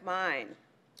families like mine,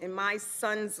 in my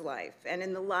son's life, and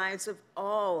in the lives of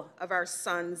all of our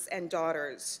sons and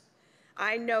daughters.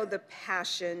 I know the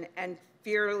passion and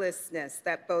fearlessness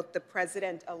that both the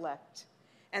President-elect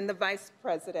and the Vice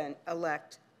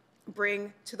President-elect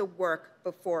bring to the work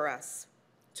before us,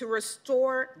 to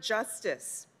restore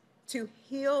justice, to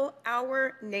heal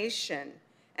our nation,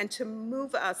 and to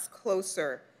move us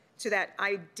closer to that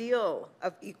ideal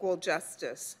of equal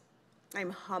justice.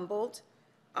 I'm humbled,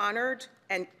 honored,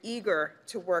 and eager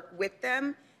to work with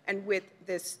them and with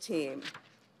this team.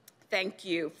 Thank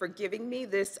you for giving me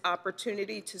this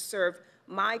opportunity to serve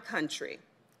my country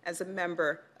as a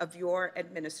member of your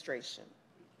administration.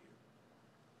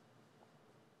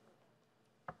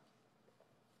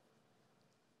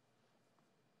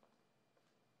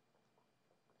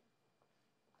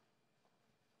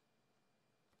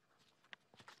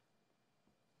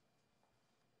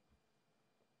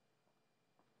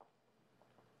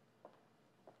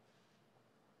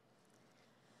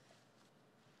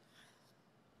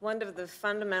 One of the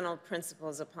fundamental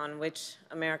principles upon which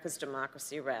America's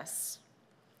democracy rests,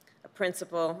 a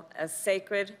principle as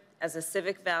sacred as a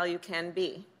civic value can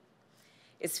be,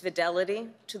 is fidelity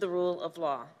to the rule of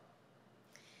law.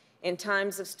 In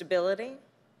times of stability,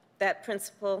 that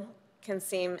principle can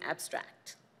seem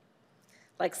abstract,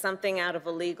 like something out of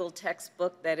a legal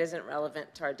textbook that isn't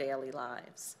relevant to our daily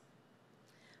lives.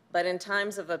 But in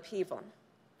times of upheaval,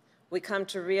 we come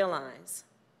to realize,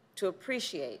 to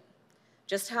appreciate,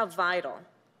 just how vital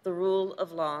the rule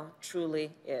of law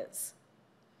truly is.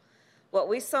 What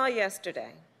we saw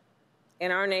yesterday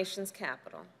in our nation's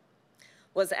capital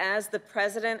was, as the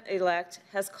President-elect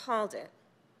has called it,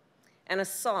 an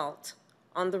assault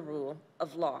on the rule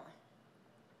of law.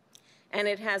 And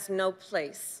it has no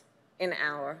place in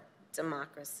our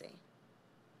democracy.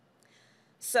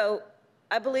 So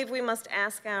I believe we must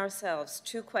ask ourselves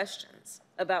two questions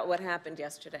about what happened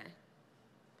yesterday.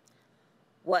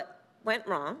 What went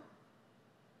wrong,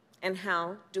 and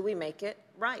how do we make it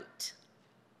right?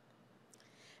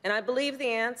 And I believe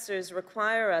the answers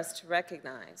require us to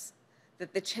recognize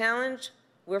that the challenge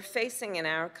we're facing in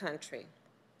our country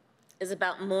is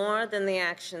about more than the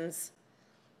actions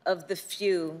of the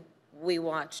few we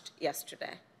watched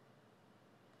yesterday.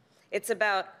 It's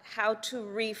about how to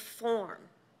reform,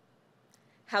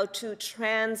 how to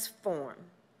transform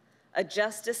a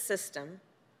justice system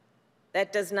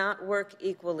that does not work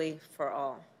equally for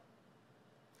all.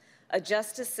 A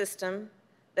justice system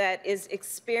that is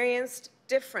experienced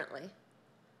differently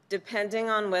depending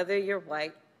on whether you're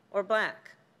white or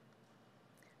black.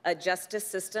 A justice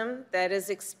system that is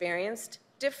experienced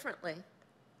differently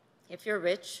if you're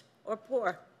rich or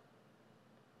poor.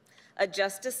 A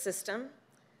justice system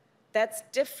that's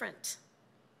different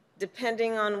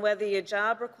depending on whether your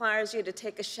job requires you to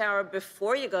take a shower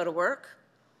before you go to work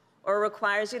or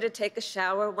requires you to take a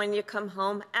shower when you come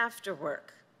home after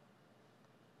work.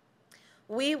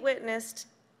 We witnessed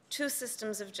two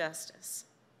systems of justice.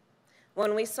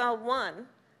 When we saw one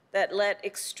that let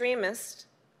extremists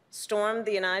storm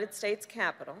the United States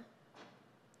Capitol,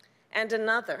 and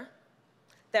another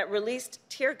that released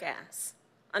tear gas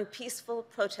on peaceful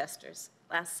protesters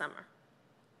last summer.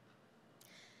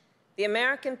 The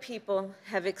American people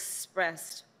have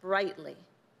expressed brightly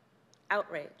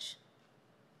outrage.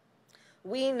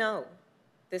 We know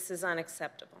this is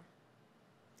unacceptable.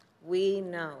 We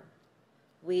know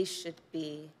we should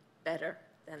be better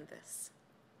than this.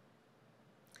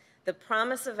 The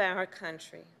promise of our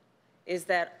country is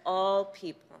that all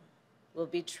people will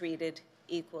be treated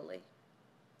equally.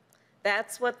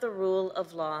 That's what the rule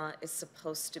of law is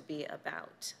supposed to be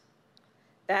about.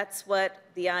 That's what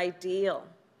the ideal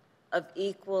of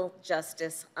equal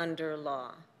justice under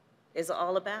law is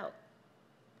all about.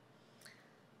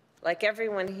 Like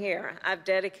everyone here, I've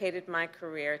dedicated my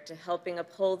career to helping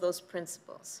uphold those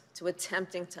principles, to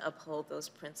attempting to uphold those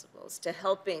principles, to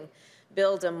helping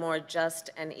build a more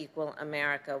just and equal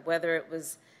America, whether it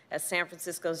was as San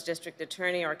Francisco's district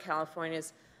attorney or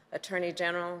California's attorney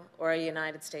general or a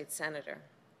United States senator.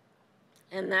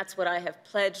 And that's what I have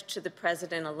pledged to the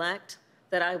President-elect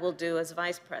that I will do as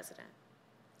Vice President.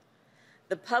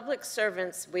 The public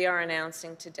servants we are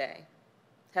announcing today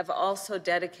have also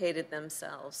dedicated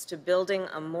themselves to building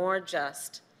a more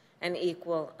just and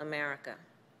equal America.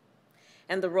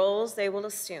 And the roles they will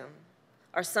assume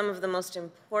are some of the most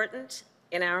important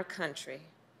in our country,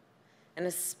 and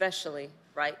especially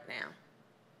right now.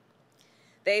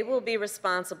 They will be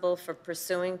responsible for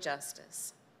pursuing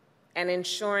justice and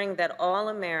ensuring that all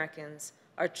Americans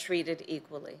are treated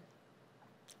equally.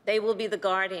 They will be the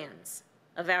guardians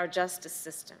of our justice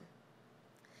system.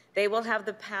 They will have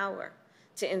the power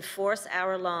to enforce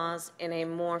our laws in a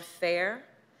more fair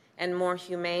and more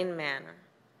humane manner,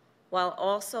 while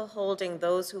also holding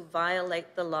those who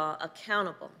violate the law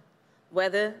accountable,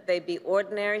 whether they be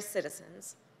ordinary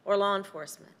citizens or law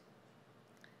enforcement.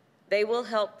 They will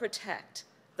help protect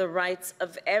the rights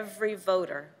of every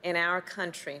voter in our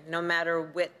country, no matter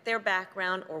what their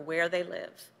background or where they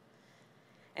live.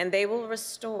 And they will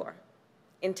restore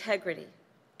integrity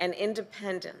and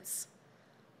independence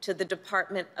to the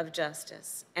Department of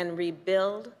Justice and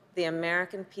rebuild the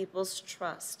American people's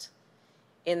trust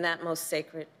in that most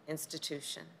sacred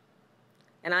institution.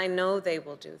 And I know they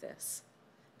will do this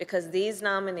because these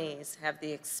nominees have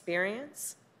the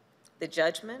experience, the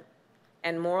judgment,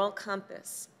 and moral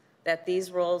compass that these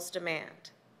roles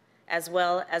demand, as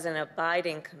well as an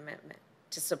abiding commitment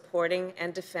to supporting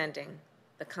and defending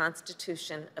the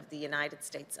Constitution of the United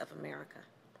States of America.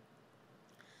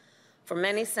 For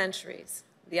many centuries,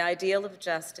 the ideal of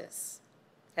justice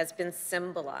has been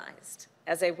symbolized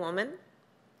as a woman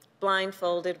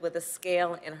blindfolded with a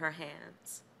scale in her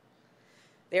hands.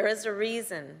 There is a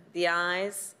reason the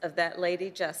eyes of that Lady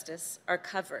Justice are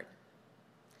covered.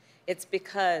 It's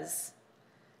because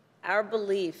our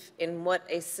belief in what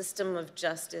a system of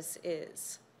justice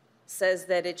is says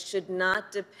that it should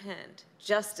not depend,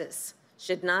 justice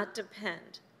should not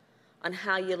depend on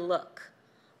how you look,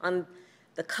 on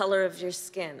the color of your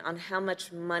skin, on how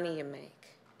much money you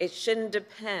make. It shouldn't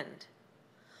depend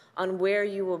on where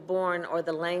you were born or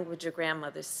the language your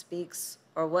grandmother speaks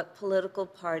or what political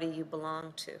party you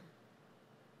belong to.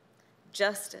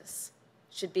 Justice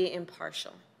should be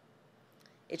impartial.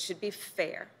 It should be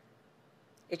fair.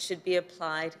 It should be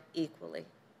applied equally.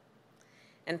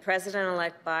 And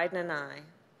President-elect Biden and I,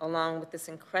 along with this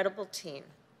incredible team,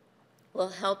 will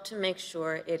help to make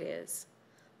sure it is,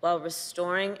 while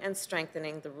restoring and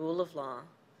strengthening the rule of law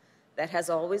that has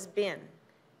always been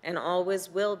and always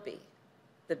will be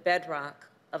the bedrock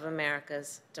of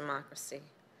America's democracy.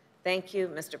 Thank you,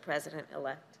 Mr.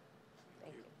 President-elect.